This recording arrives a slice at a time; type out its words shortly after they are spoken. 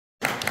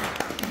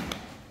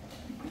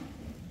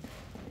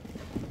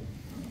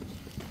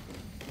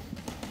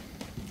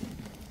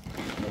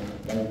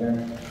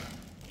President,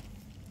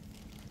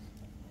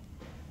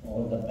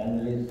 all the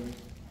panelists,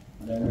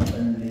 learned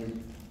panelists,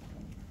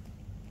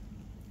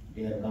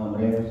 dear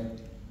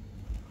comrades,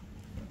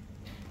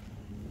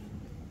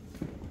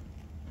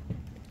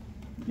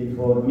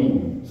 before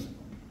me,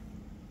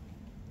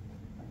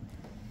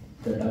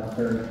 the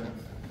Dr.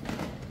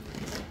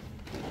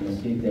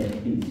 Nasir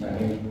Deputy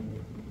Sahib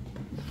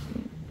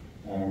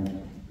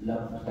and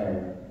Love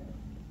Sahib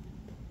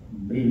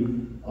brief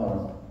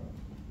us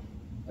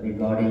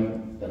regarding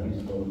the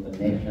history of the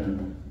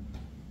nation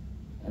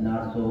and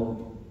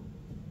also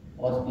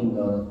asking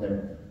us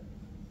that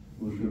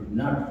we should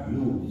not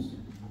use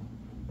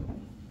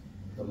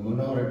the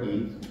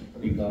minorities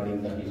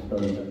regarding the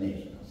historical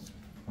nations.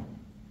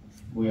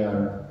 We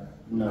are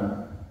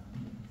not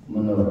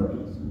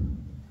minorities.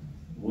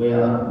 We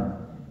are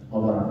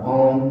our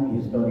own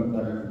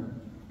historical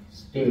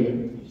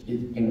state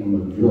is in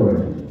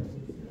majority.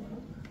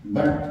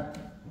 But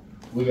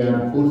we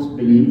are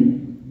forcibly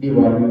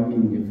divided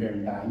in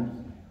different times,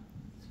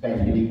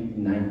 especially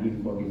in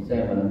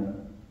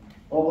 1947,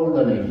 all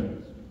the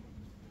nations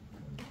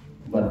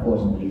were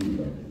forcibly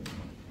divided.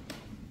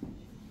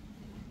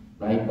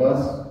 Like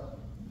us,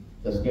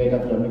 the state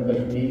of Jammu and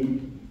Kashmir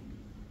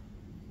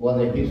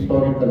was a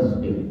historical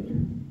state.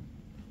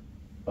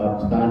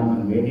 Pakistan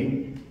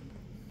invaded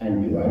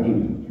and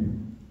divided it.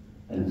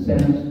 And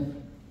since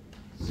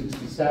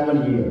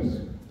 67 years,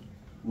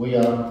 we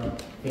are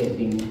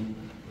facing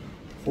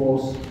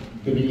forced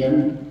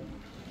division.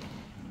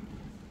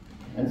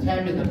 And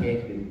same is the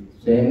case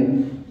with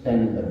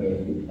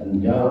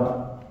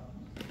Punjab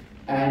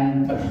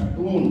and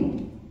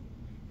Pashtun.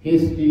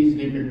 History is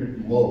little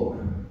bit more.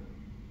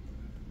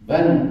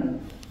 When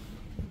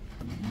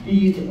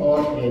these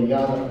are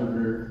areas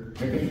under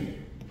British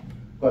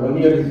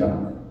colonialism,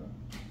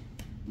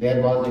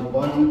 there was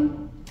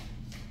one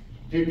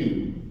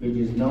treaty which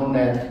is known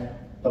as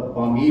the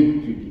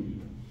Pamir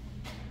Treaty.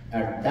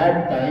 At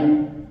that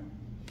time,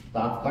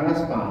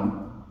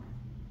 Afghanistan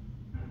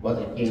was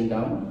a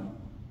kingdom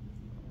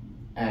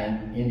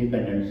and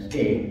independent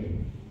state,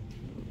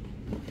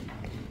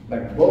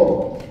 but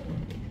both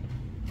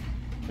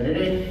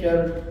British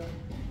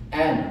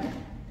and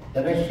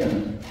the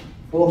Russians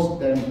forced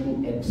them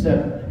to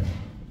accept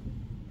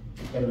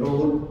the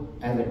role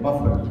as a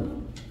buffer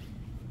zone.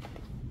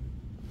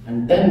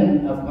 And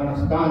then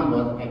Afghanistan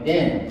was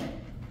again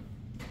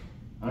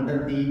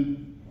under the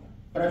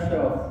pressure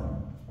of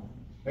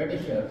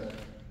Britishers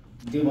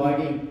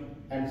divided,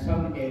 and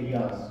some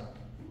areas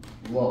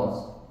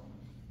was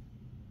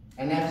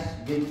annexed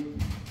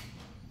with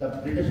the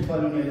British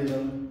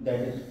colonialism that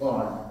is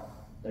called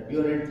the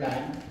Durrand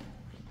Line.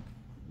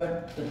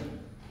 But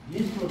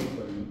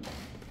historically,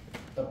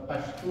 the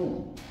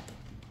Pashtun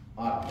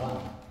are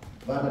one,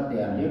 whether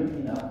they are lived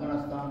in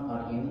Afghanistan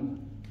or in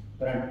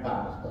current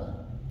Pakistan.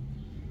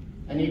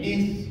 And it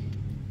is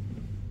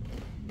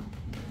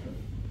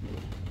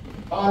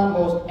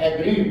almost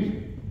agreed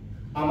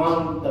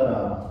among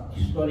the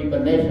historical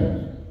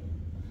nations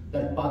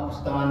that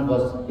Pakistan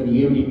was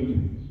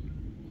created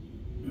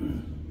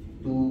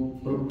to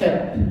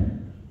protect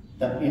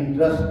the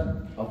interest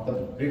of the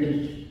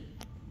British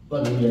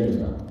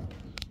colonialism.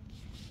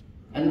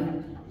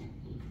 And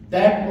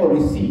that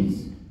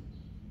policies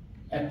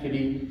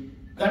actually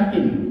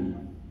continue,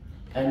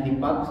 and the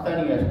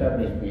Pakistani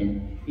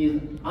establishment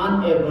is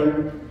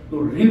unable to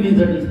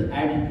revisit its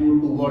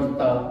attitude towards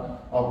the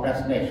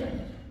oppressed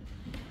nations.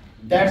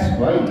 That's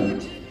why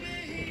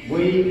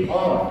we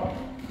are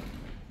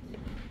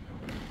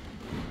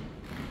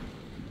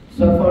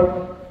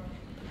suffered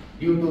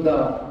due to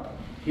the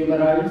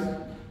human rights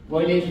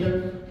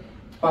violations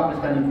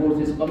Pakistani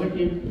forces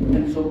committed,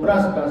 and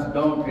suppressed us,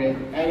 don't raise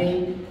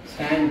any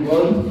stand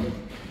voice.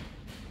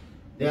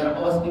 They are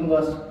asking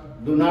us,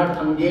 do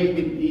not engage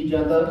with each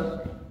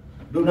other,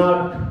 do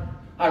not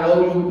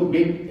allow you to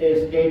build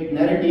a state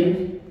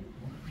narrative,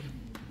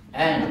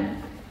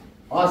 and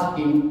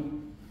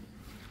asking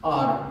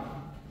or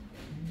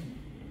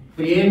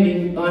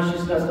creating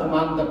consciousness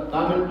among the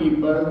common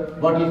people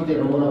what is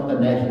the role of the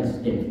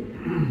nation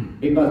state.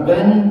 Because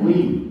when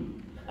we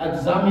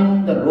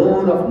examine the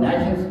role of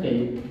nation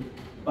state,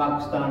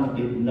 Pakistan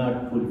did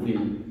not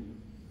fulfill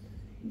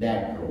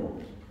that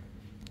role.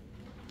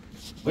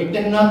 We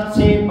cannot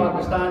say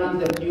Pakistan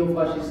is a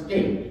neo-fascist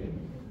state,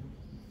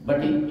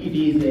 but it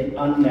is an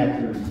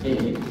unnatural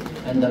state,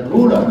 and the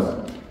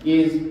rulers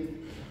is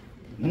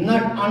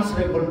not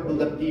answerable to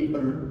the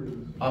people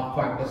of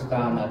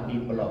Pakistan or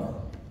people of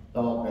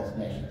the oppressed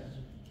nations.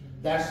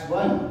 That's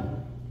why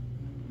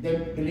they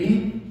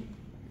believe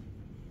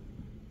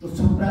to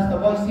suppress the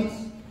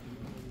voices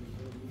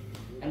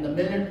and the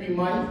military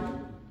might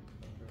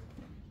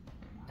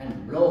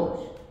and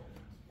blows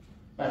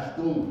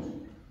Pashtuns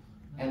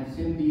and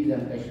Sindhis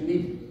and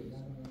Kashmiris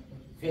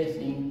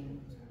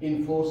facing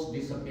enforced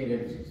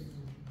disappearances.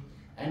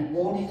 And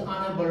court is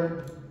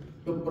unable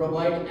to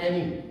provide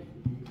any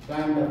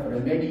kind of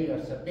remedy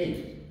or support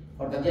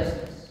for the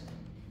justice.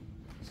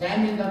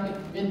 Same is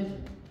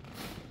with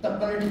the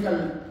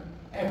political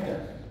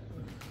actors.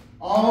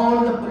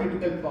 all the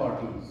political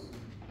parties,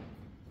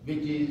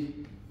 which is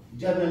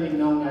generally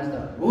known as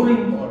the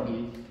ruling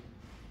parties,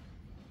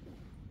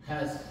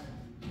 has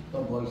the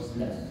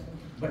voiceless.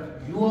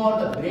 But you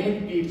are the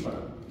great people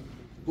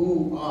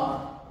who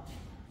are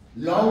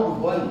loud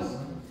voice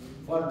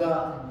for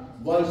the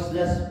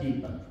voiceless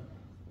people.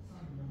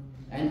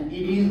 And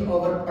it is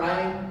our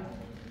pride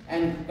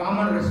and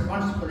common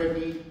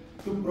responsibility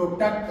to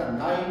protect the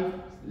life,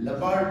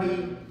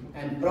 liberty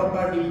and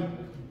property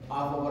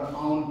of our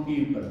own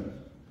people.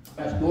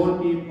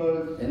 Pashtun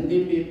people,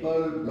 Sindhi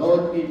people,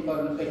 Lod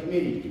people,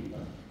 Kashmiri people.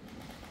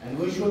 And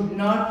we should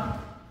not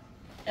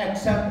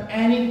accept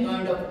any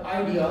kind of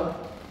idea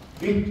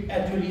which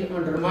actually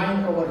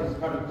undermines our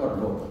historical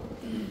role.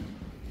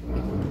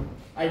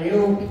 I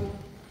knew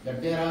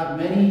that there are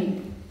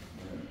many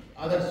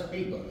other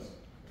speakers,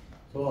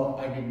 so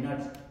I did not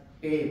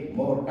take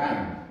more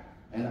time,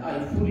 and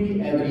I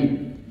fully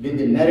agree with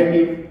the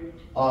narrative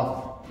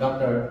of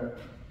Dr.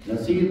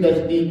 Nasir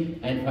Dashti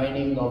and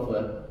finding of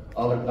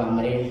our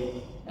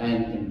comrade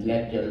and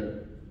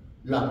intellectual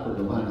Lakul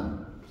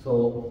Luhana.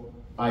 So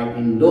I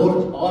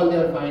endorse all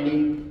their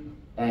findings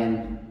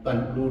and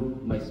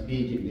conclude my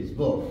speech in this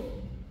book.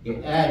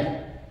 As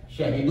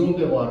शहीदों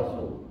के वारस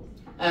हो,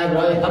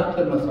 राय हक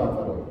के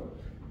मुसाफिर हो,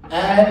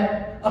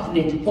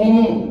 अपने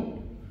कौमों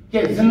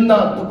के जिंदा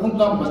दुखों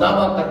का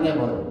मदावा करने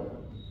वालों,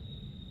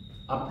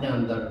 अपने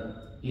अंदर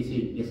किसी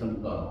किस्म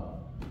का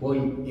कोई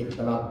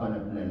इख्तलाफ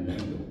पनपने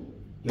नहीं हो,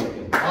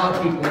 क्योंकि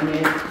आपकी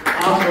कौमें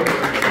आपको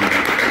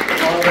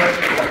और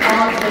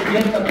आपसे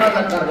ये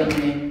तकाजा कर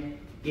रही हैं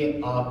कि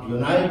आप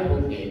यूनाइट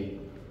होके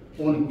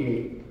उनके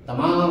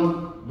तमाम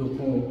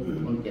दुखों,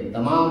 उनके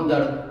तमाम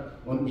दर्द,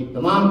 उनकी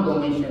तमाम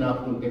कौमी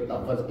शनाख्तों के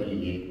तहफ़्फ़ुज़ के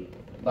लिए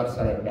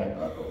बरसर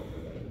तहक़ीक़ात हो।